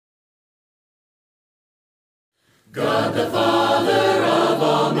God the Father of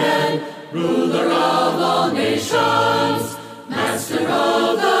all men, ruler of all nations, master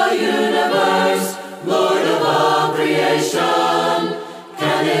of the universe, Lord of all creation.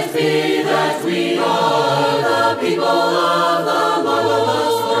 Can it be that we are the people of the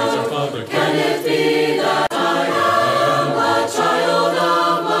Lord? Can it be that I am a child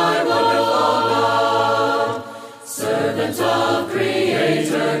of my wonderful God, servant of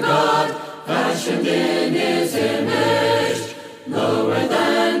Creator God, fashioned in His image, lower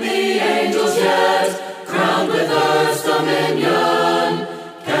than the angels yet, crowned with earth's dominion?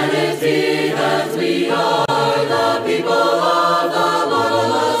 Can it be that we are the people of the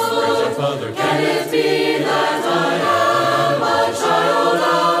Lord? Can it be that I am a child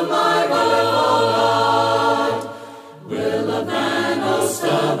of my wonderful God? Will of man, O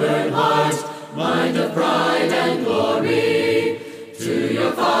stubborn heart, mind of pride and glory, to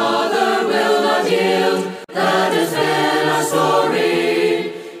your Father will not yield? That has been our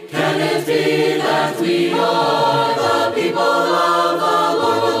story. Can it be that we are the people of the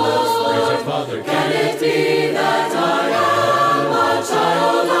Lord? Can it be that I am a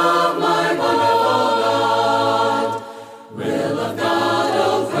child of my wonderful God? Will of God,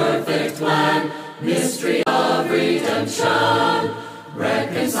 O perfect plan, mystery of redemption,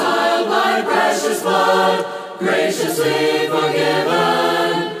 reconciled by precious blood, graciously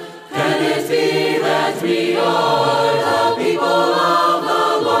forgiven. Can it be that we are the people of the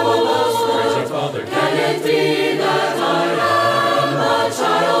Lord? Can it be that I am a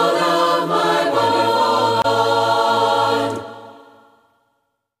child of my wonderful God?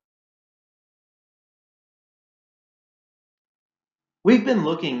 We've been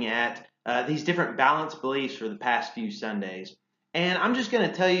looking at these different balanced beliefs for the past few Sundays. And I'm just going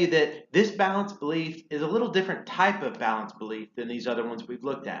to tell you that this balanced belief is a little different type of balanced belief than these other ones we've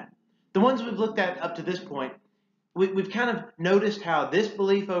looked at. The ones we've looked at up to this point, we've kind of noticed how this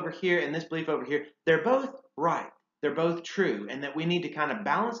belief over here and this belief over here, they're both right. They're both true, and that we need to kind of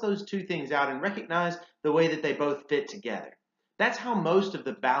balance those two things out and recognize the way that they both fit together. That's how most of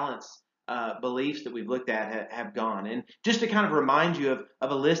the balance beliefs that we've looked at have gone. And just to kind of remind you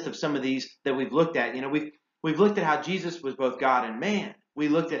of a list of some of these that we've looked at, we've looked at how Jesus was both God and man. We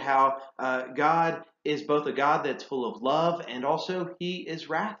looked at how God is both a God that's full of love and also He is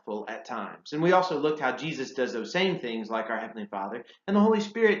wrathful at times. And we also looked how Jesus does those same things like our Heavenly Father, and the Holy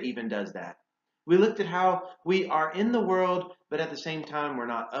Spirit even does that. We looked at how we are in the world, but at the same time we're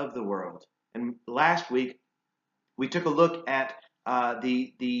not of the world. And last week we took a look at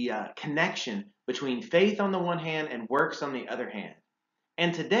the connection between faith on the one hand and works on the other hand.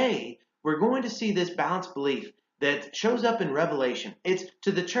 And today we're going to see this balanced belief that shows up in Revelation. It's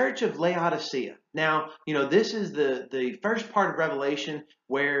to the church of Laodicea. Now, this is the first part of Revelation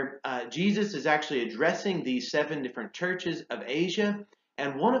where Jesus is actually addressing these 7 different churches of Asia.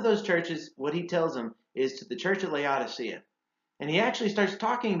 And one of those churches, what he tells them, is to the church at Laodicea. And he actually starts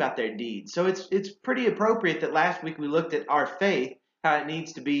talking about their deeds. So it's pretty appropriate that last week we looked at our faith, how it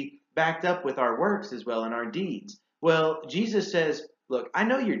needs to be backed up with our works as well and our deeds. Well, Jesus says, look, I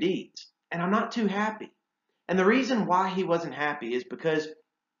know your deeds, and I'm not too happy. And the reason why he wasn't happy is because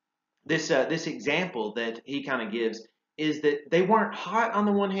this example that he kind of gives is that they weren't hot on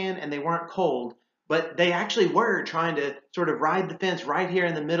the one hand and they weren't cold, but they actually were trying to sort of ride the fence right here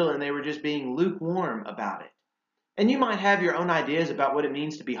in the middle, and they were just being lukewarm about it. And you might have your own ideas about what it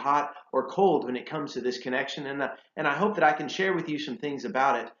means to be hot or cold when it comes to this connection, and I hope that I can share with you some things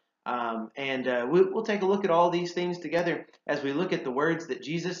about it. We'll take a look at all these things together as we look at the words that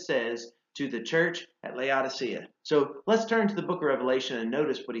Jesus says to the church at Laodicea. So let's turn to the book of Revelation and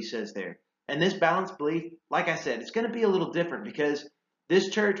notice what he says there. And this balanced belief, like I said, it's going to be a little different because this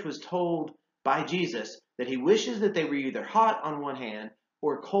church was told by Jesus that he wishes that they were either hot on one hand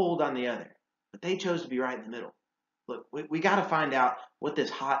or cold on the other. But they chose to be right in the middle. Look, we got to find out what this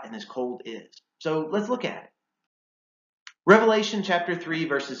hot and this cold is. So let's look at it. Revelation chapter 3,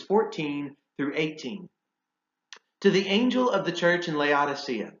 verses 14 through 18. To the angel of the church in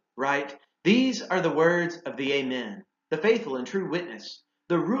Laodicea, write, these are the words of the Amen, the faithful and true witness,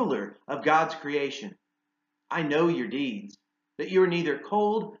 the ruler of God's creation. I know your deeds, that you are neither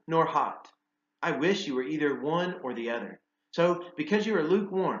cold nor hot. I wish you were either one or the other. So, because you are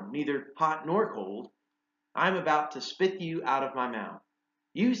lukewarm, neither hot nor cold, I am about to spit you out of my mouth.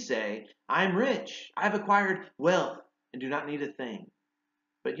 You say, I am rich, I have acquired wealth, and do not need a thing.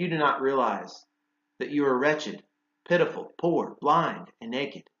 But you do not realize that you are wretched, pitiful, poor, blind, and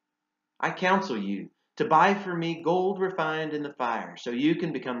naked. I counsel you to buy for me gold refined in the fire, so you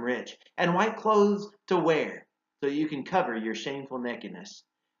can become rich, and white clothes to wear, so you can cover your shameful nakedness,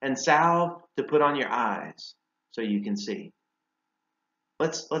 and salve to put on your eyes, so you can see.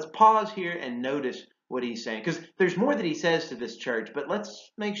 Let's pause here and notice what he's saying, because there's more that he says to this church, but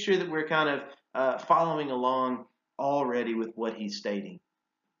let's make sure that we're kind of following along already with what he's stating.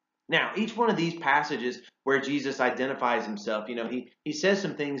 Now, each one of these passages where Jesus identifies himself, he says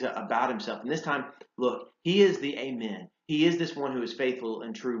some things about himself. And this time, look, he is the Amen. He is this one who is faithful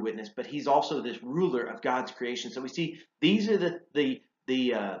and true witness, but he's also this ruler of God's creation. So we see these are the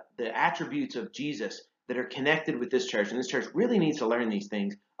attributes of Jesus that are connected with this church. And this church really needs to learn these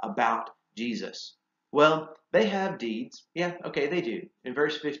things about Jesus. Well, they have deeds. Yeah, okay, they do. In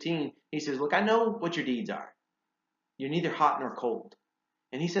verse 15, he says, look, I know what your deeds are. You're neither hot nor cold.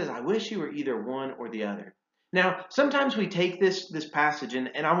 And he says, I wish you were either one or the other. Now, sometimes we take this passage, and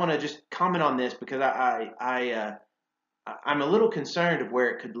I want to just comment on this because I'm a little concerned of where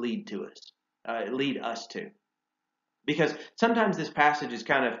it could lead us to. Because sometimes this passage is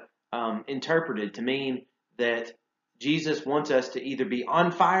kind of interpreted to mean that Jesus wants us to either be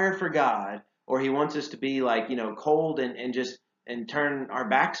on fire for God, or he wants us to be like, cold and turn our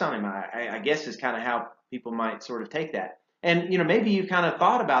backs on him. I guess is kind of how people might sort of take that. And, maybe you've kind of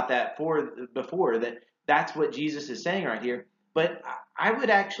thought about that before, that that's what Jesus is saying right here. But I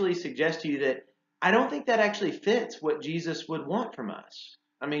would actually suggest to you that I don't think that actually fits what Jesus would want from us.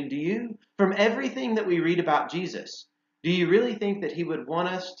 I mean, do you? From everything that we read about Jesus, do you really think that he would want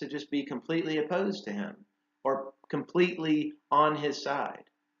us to just be completely opposed to him or completely on his side?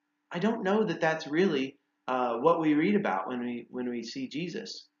 I don't know that that's really what we read about when we see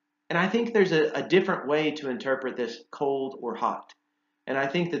Jesus. And I think there's a different way to interpret this cold or hot. And I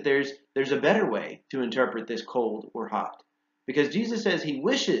think that there's a better way to interpret this cold or hot. Because Jesus says he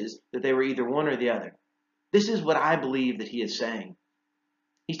wishes that they were either one or the other. This is what I believe that he is saying.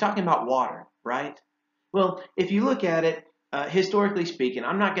 He's talking about water, right? Well, if you look at it, historically speaking,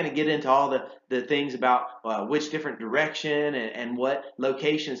 I'm not going to get into all the things about which different direction and what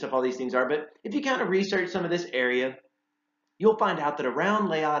location and stuff all these things are. But if you kind of research some of this area, you'll find out that around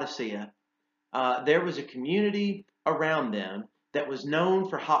Laodicea, there was a community around them that was known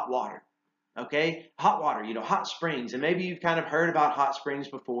for hot water. Okay, hot water, hot springs. And maybe you've kind of heard about hot springs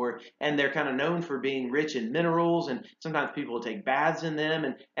before, and they're kind of known for being rich in minerals, and sometimes people will take baths in them.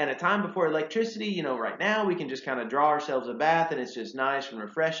 And a time before electricity, right now we can just kind of draw ourselves a bath, and it's just nice and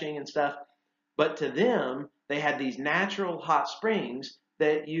refreshing and stuff. But to them, they had these natural hot springs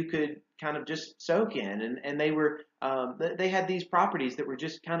that you could kind of just soak in, and they had these properties that were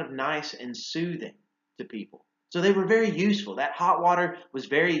just kind of nice and soothing to people. So they were very useful. That hot water was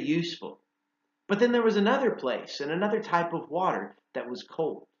very useful. But then there was another place and another type of water that was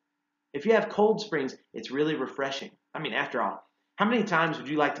cold. If you have cold springs, it's really refreshing. I mean, after all, how many times would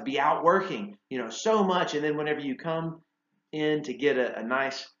you like to be out working, so much, and then whenever you come in to get a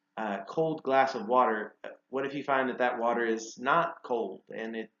nice cold glass of water, what if you find that water is not cold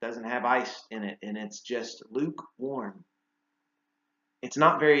and it doesn't have ice in it and it's just lukewarm? It's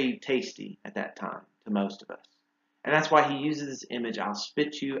not very tasty at that time to most of us. And that's why he uses this image, I'll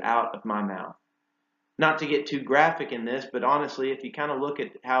spit you out of my mouth. Not to get too graphic in this, but honestly, if you kind of look at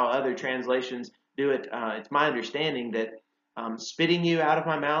how other translations do it, it's my understanding that spitting you out of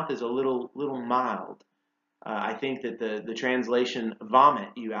my mouth is a little mild. I think that the translation vomit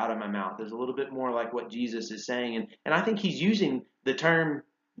you out of my mouth is a little bit more like what Jesus is saying. And I think he's using the term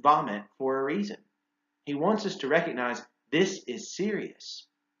vomit for a reason. He wants us to recognize this is serious.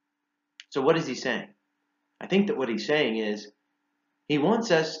 So what is he saying? I think that what he's saying is he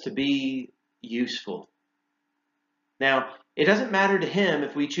wants us to be useful. Now, it doesn't matter to him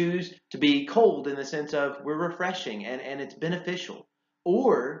if we choose to be cold in the sense of we're refreshing and it's beneficial,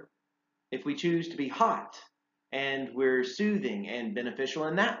 or if we choose to be hot and we're soothing and beneficial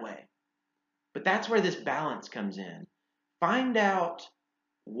in that way. But that's where this balance comes in. Find out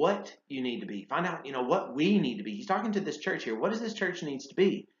what you need to be. Find out, what we need to be. He's talking to this church here. What does this church needs to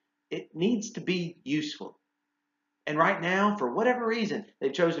be? It needs to be useful. And right now, for whatever reason,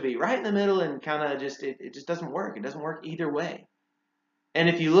 they chose to be right in the middle and kind of just, it just doesn't work. It doesn't work either way. And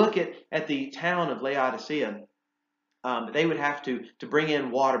if you look at the town of Laodicea, they would have to bring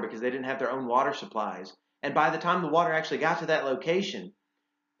in water because they didn't have their own water supplies. And by the time the water actually got to that location,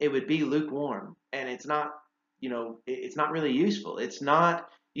 it would be lukewarm. And it's not really useful. It's not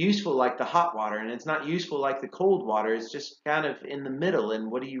useful like the hot water, and it's not useful like the cold water. It's just kind of in the middle,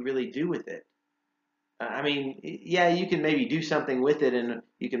 and what do you really do with it? I mean, yeah, you can maybe do something with it, and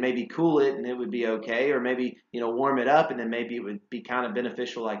you can maybe cool it, and it would be okay, or maybe warm it up, and then maybe it would be kind of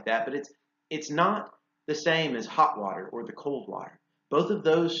beneficial like that. But it's not the same as hot water or the cold water. Both of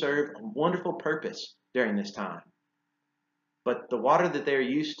those serve a wonderful purpose during this time. But the water that they're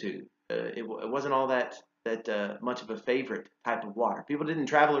used to, it wasn't all that much of a favorite type of water. People didn't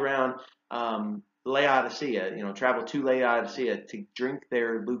travel around Laodicea, travel to Laodicea to drink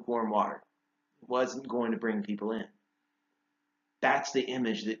their lukewarm water. It wasn't going to bring people in. That's the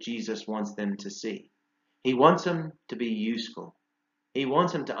image that Jesus wants them to see. He wants them to be useful. He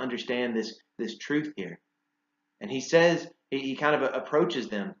wants them to understand this truth here. And he says, he kind of approaches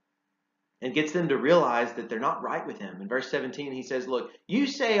them and gets them to realize that they're not right with him. In verse 17, he says, look, you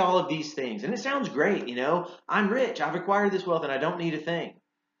say all of these things, and it sounds great, I'm rich, I've acquired this wealth, and I don't need a thing.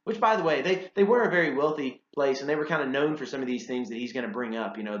 Which, by the way, they were a very wealthy place, and they were kind of known for some of these things that he's going to bring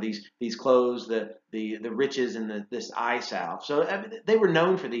up, these clothes, the riches, and this eye salve. So they were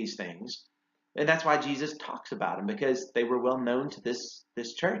known for these things. And that's why Jesus talks about them, because they were well known to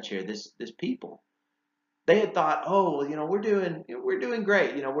this church here, this people. They had thought, oh, well, we're doing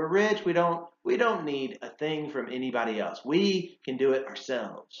great. We're rich. We don't need a thing from anybody else. We can do it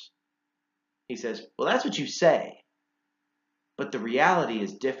ourselves. He says, well, that's what you say, but the reality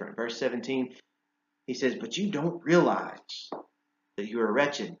is different. Verse 17, he says, but you don't realize that you are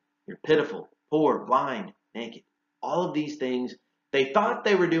wretched, you're pitiful, poor, blind, naked. All of these things, they thought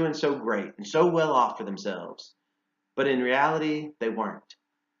they were doing so great and so well off for themselves, but in reality, they weren't.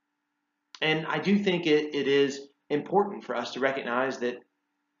 And I do think it is important for us to recognize that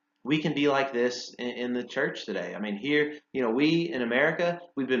we can be like this in the church today. I mean, here, we in America,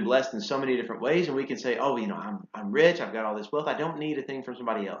 we've been blessed in so many different ways, and we can say, oh, I'm rich, I've got all this wealth, I don't need a thing from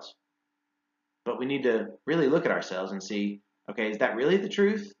somebody else. But we need to really look at ourselves and see, okay, is that really the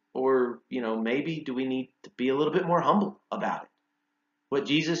truth? Or, maybe do we need to be a little bit more humble about it? What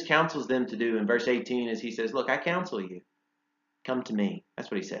Jesus counsels them to do in verse 18 is he says, look, I counsel you, come to me. That's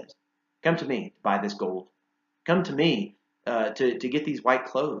what he says. Come to me to buy this gold. Come to me to get these white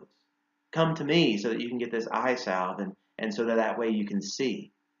clothes. Come to me so that you can get this eye salve and so that way you can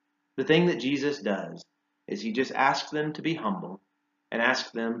see. The thing that Jesus does is he just asks them to be humble and asks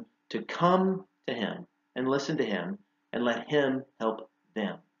them to come to him and listen to him and let him help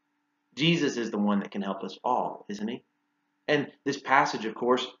them. Jesus is the one that can help us all, isn't he? And this passage, of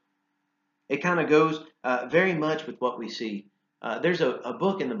course, it kind of goes very much with what we see. There's a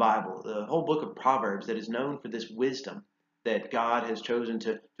book in the Bible, the whole book of Proverbs, that is known for this wisdom that God has chosen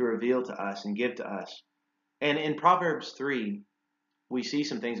to reveal to us and give to us. And in Proverbs 3, we see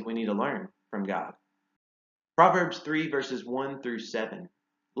some things that we need to learn from God. Proverbs 3, verses 1 through 7.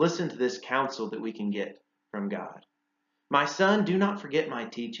 Listen to this counsel that we can get from God. My son, do not forget my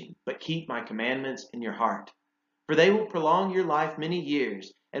teaching, but keep my commandments in your heart. For they will prolong your life many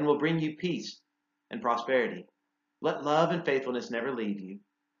years and will bring you peace and prosperity. Let love and faithfulness never leave you.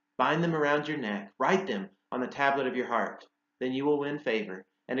 Bind them around your neck. Write them on the tablet of your heart. Then you will win favor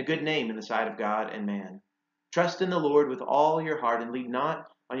and a good name in the sight of God and man. Trust in the Lord with all your heart and lean not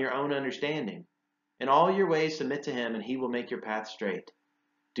on your own understanding. In all your ways submit to him, and he will make your path straight.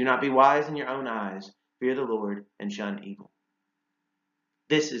 Do not be wise in your own eyes. Fear the Lord and shun evil.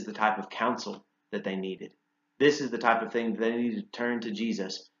 This is the type of counsel that they needed. This is the type of thing that they needed to turn to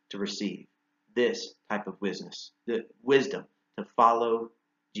Jesus to receive. This type of the wisdom to follow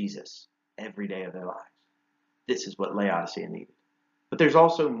Jesus every day of their lives. This is what Laodicea needed. But there's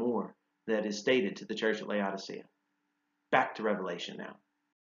also more that is stated to the church at Laodicea. Back to Revelation now.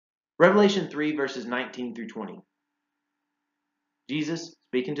 Revelation 3, verses 19 through 20. Jesus,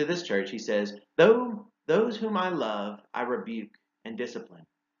 speaking to this church, he says, though those whom I love, I rebuke and discipline.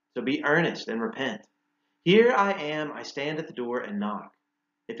 So be earnest and repent. Here I am, I stand at the door and knock.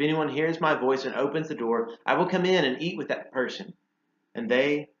 If anyone hears my voice and opens the door, I will come in and eat with that person, and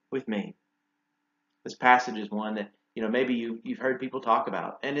they with me. This passage is one that, maybe you've heard people talk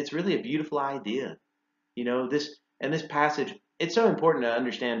about, and it's really a beautiful idea. This passage, it's so important to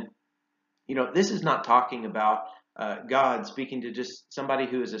understand, this is not talking about God speaking to just somebody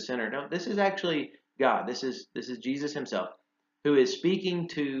who is a sinner. No, this is actually God. This is Jesus himself who is speaking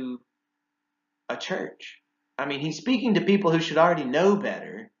to a church. I mean, he's speaking to people who should already know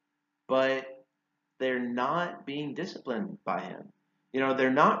better, but they're not being disciplined by him. They're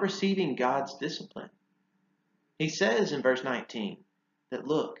not receiving God's discipline. He says in verse 19 that,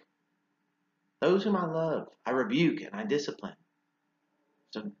 look, those whom I love, I rebuke and I discipline.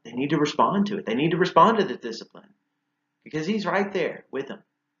 So they need to respond to it. They need to respond to the discipline because he's right there with them.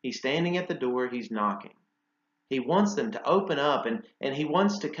 He's standing at the door. He's knocking. He wants them to open up and he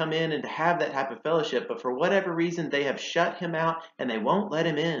wants to come in and to have that type of fellowship. But for whatever reason, they have shut him out and they won't let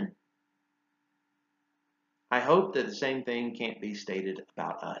him in. I hope that the same thing can't be stated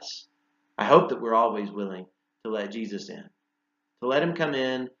about us. I hope that we're always willing to let Jesus in, to let him come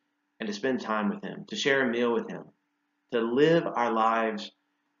in and to spend time with him, to share a meal with him, to live our lives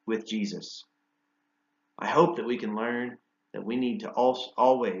with Jesus. I hope that we can learn that we need to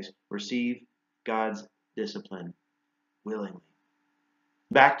always receive God's discipline willingly.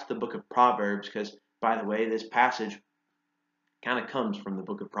 Back to the book of Proverbs, because, by the way, this passage kind of comes from the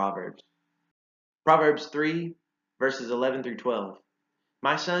book of Proverbs. Proverbs 3, verses 11 through 12.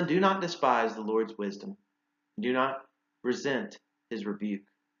 My son, do not despise the Lord's wisdom. Do not resent his rebuke,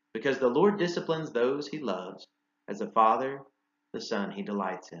 because the Lord disciplines those he loves, as a father the son he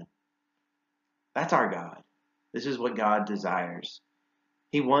delights in. That's our God. This is what God desires.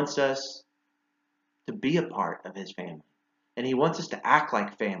 He wants us to be a part of his family. And he wants us to act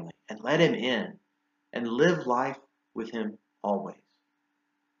like family and let him in and live life with him always.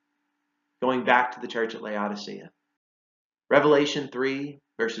 Going back to the church at Laodicea. Revelation 3,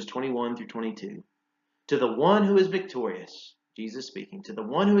 verses 21 through 22. To the one who is victorious, Jesus speaking, to the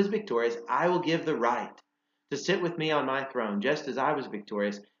one who is victorious, I will give the right to sit with me on my throne, just as I was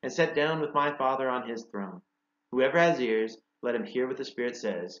victorious, and sat down with my Father on his throne. Whoever has ears, let him hear what the Spirit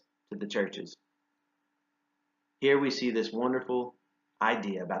says to the churches. Here we see this wonderful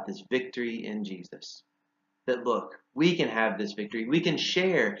idea about this victory in Jesus. That look, we can have this victory. We can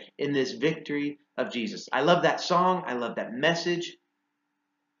share in this victory of Jesus. I love that song. I love that message.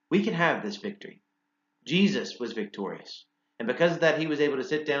 We can have this victory. Jesus was victorious. And because of that, he was able to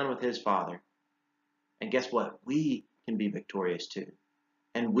sit down with his Father. And guess what? We can be victorious too.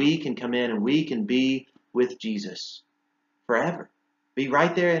 And we can come in and we can be with Jesus forever. Be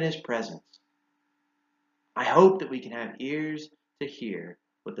right there in his presence. I hope that we can have ears to hear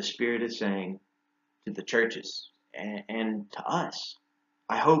what the Spirit is saying to the churches and to us.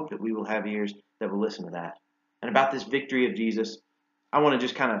 I hope that we will have ears that will listen to that. And about this victory of Jesus, I want to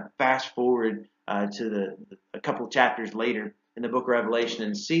just kind of fast forward to a couple of chapters later in the book of Revelation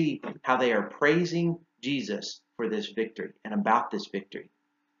and see how they are praising Jesus for this victory and about this victory.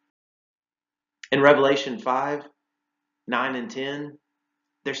 In Revelation 5, 9 and 10,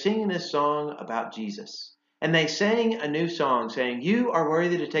 they're singing this song about Jesus. And they sang a new song saying, You are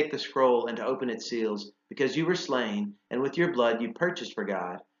worthy to take the scroll and to open its seals, because you were slain, and with your blood you purchased for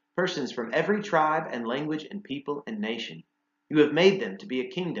God persons from every tribe and language and people and nation. You have made them to be a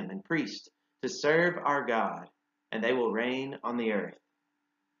kingdom and priests to serve our God, and they will reign on the earth.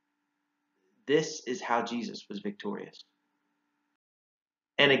 This is how Jesus was victorious.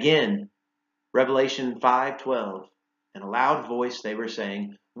 And again, Revelation 5:12, in a loud voice they were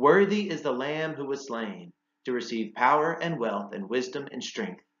saying, Worthy is the Lamb who was slain, to receive power and wealth and wisdom and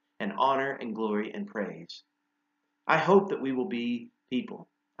strength and honor and glory and praise. I hope that we will be people.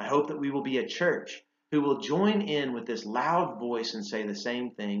 I hope that we will be a church who will join in with this loud voice and say the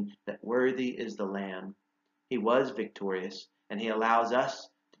same thing, that worthy is the Lamb. He was victorious, and he allows us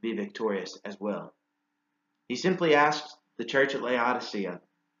to be victorious as well. He simply asks the church at Laodicea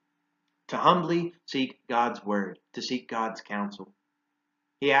to humbly seek God's word, to seek God's counsel.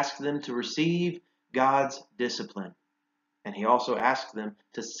 He asks them to receive God's discipline. And he also asks them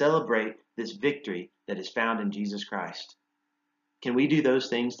to celebrate this victory that is found in Jesus Christ. Can we do those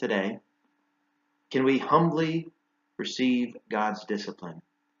things today? Can we humbly receive God's discipline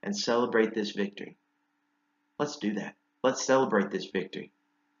and celebrate this victory? Let's do that. Let's celebrate this victory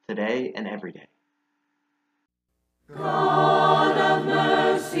today and every day. God